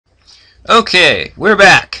Okay, we're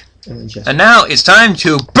back. And And now it's time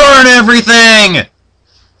to burn everything!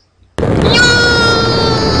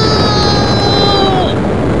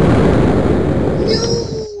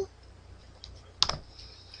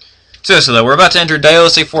 Seriously though, we're about to enter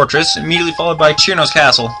Daiyousei Fortress, immediately followed by Chirno's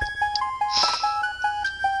Castle.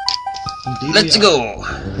 indeed Let's go!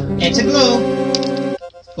 It's a glue!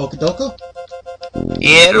 Okadoko?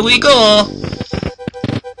 Here we go!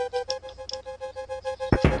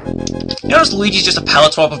 You notice Luigi's just a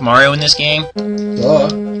palette swap of Mario in this game? Duh.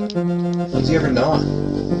 When's he ever not?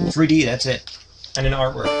 3D, that's it. And an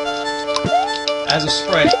artwork. As a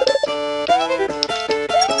sprite.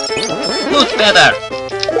 Look better!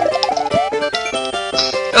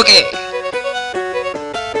 Okay.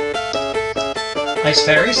 Nice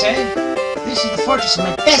fairies, eh? This is the fortress of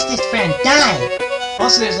my bestest friend, Dai!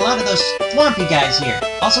 Also, there's a lot of those swampy guys here.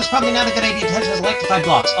 Also, it's probably not a good idea to touch those electrified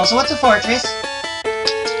blocks. Also, what's a fortress?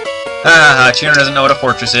 Haha, Chirno doesn't know what a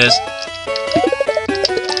fortress is.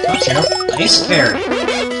 Oh, Chino. Nice fairy.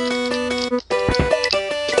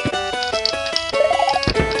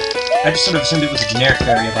 I just sort of assumed it was a generic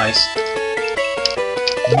fairy of ice.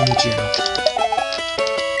 Mini Chino.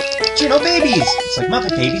 Chino babies! It's like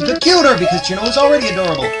Muppet babies, but cuter, because Chino is already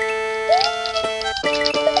adorable.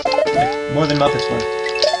 Like, more than Muppets were.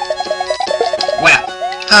 Wow!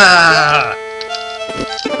 Ha!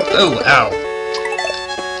 Oh, ow.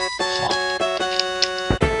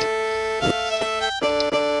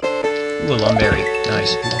 Ooh, a lumberry.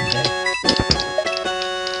 Nice.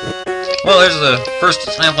 Well, there's the first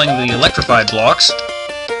sampling of the electrified blocks.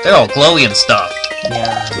 They're all glowy and stuff.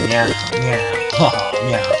 Yeah, yeah, yeah. Ha,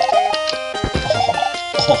 yeah.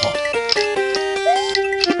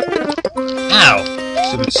 Ow!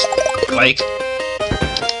 Stupid spike.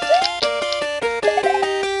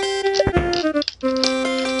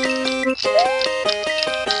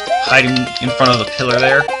 Hiding in front of the pillar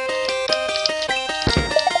there.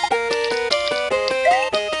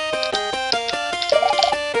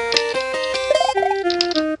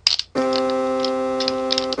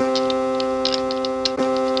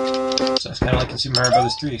 So it's kind of like in Super Mario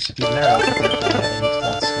Bros. 3, except even there, I don't think that I need to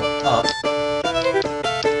not scroll up.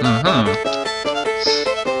 Mm-hmm.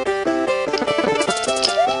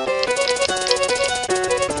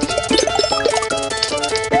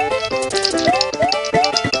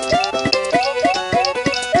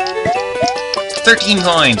 $13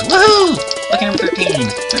 coins! Woohoo! Lucky number 13.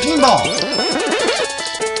 13 ball!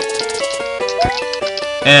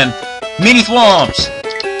 And mini thwomps!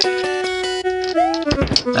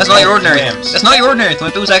 That's not your ordinary. Thwimps. That's not your ordinary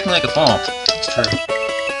thwimp. It was acting like a thwomp. It's true.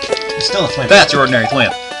 It's still a thwimp. That's your ordinary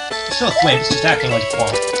thwimp. It's still a thwimp, it's just acting like a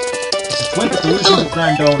thwomp. It's a thwimp with delusions of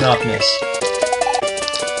grown-up-ness.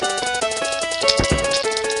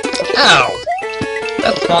 Ow!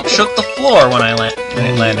 That thwomp shook the floor when it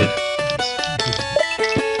landed.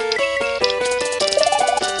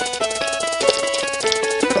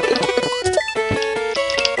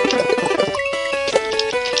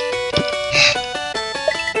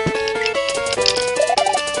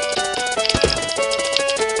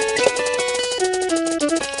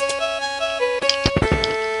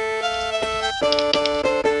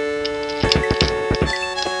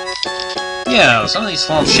 Yeah, some of these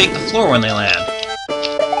thwomps shake the floor when they land.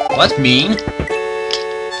 Well, that's mean. Can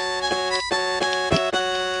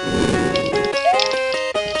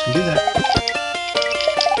do that.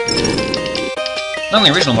 Not in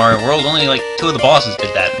the original Mario World, only like 2 of the bosses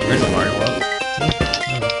did that in the original Mario World.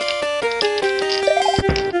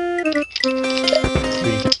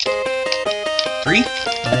 3? I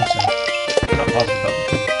think so. I'm not positive about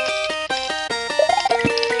it.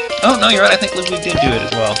 Oh, no, you're right, I think Ludwig did do it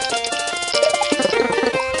as well.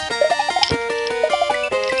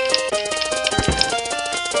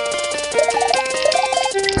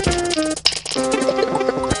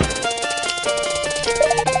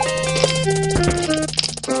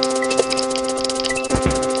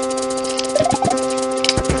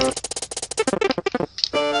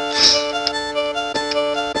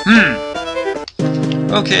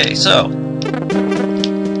 Okay, so...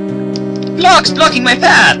 Blocks blocking my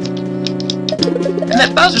path! And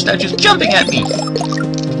that Bowser statue's jumping at me!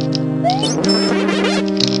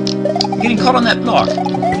 I'm getting caught on that block.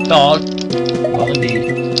 Dog. Well,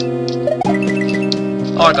 indeed.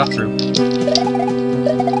 Oh, I got through.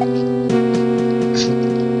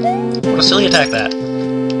 What a silly attack that.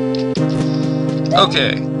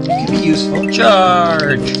 Okay. It can be useful.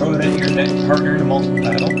 Charge! Throw it at your partner in a multiple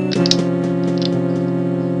battle.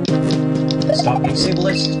 Stop being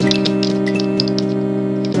Sablist.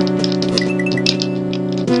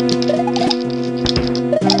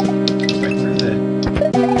 Right through the...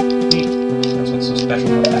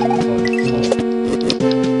 special about that floor.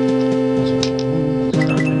 It's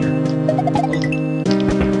not in here.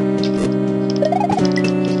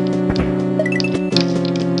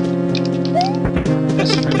 This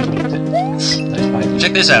is really neat. Nice pipe.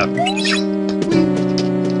 Check this out.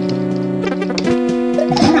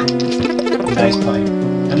 Nice pipe.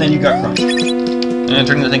 And then you got crunched. And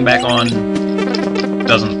turning the thing back on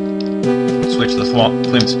doesn't switch the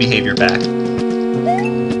Flimp's behavior back.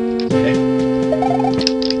 Okay.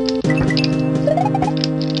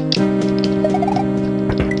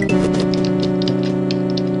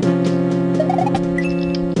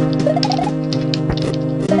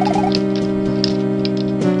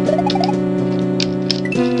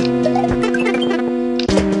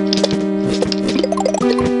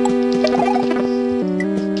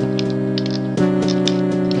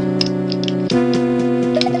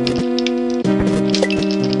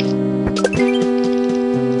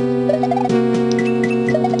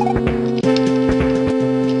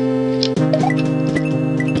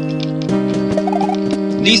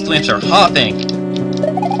 These Flimps are hopping.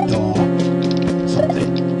 Dog. Something.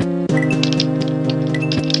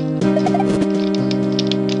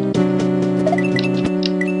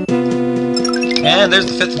 And there's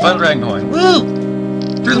the 5th Fun Dragonhorn. Woo!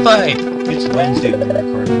 Through the pipe! It's Wednesday when you're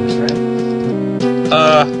recording this, right?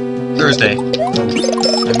 Thursday. Oh,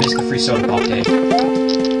 I missed the free soda pop day.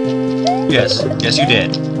 Yes. Yes, you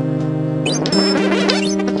did.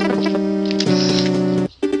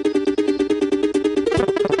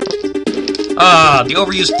 Ah, the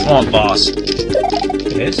overused Plomp Boss.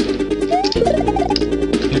 It is?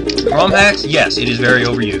 ROM hacks? Yes, it is very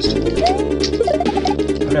overused.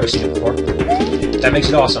 I've never seen it before. That makes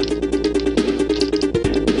it awesome.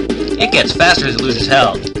 It gets faster as it loses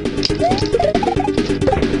health.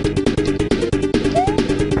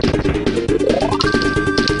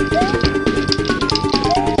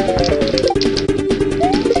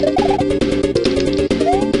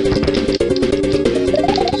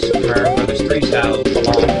 Super Mario Brothers 3 style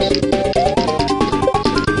bombs.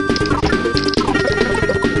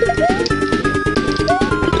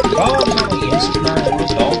 Oh, it's not really in Super Mario World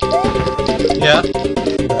at all. Yeah.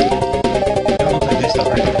 They don't look like this stuff,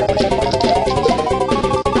 right?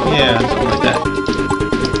 Yeah, something like that.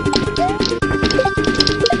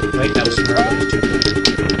 Wait, that was Super Mario Brothers 2.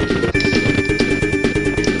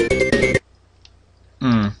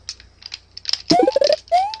 Hmm.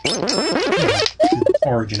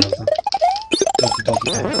 Origin of them. Donkey Kong.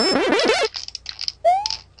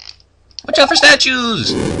 Watch out for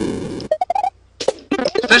statues!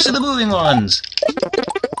 Especially the moving ones!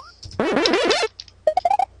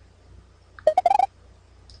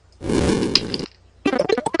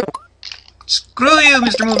 Screw you,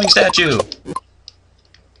 Mr. Moving Statue!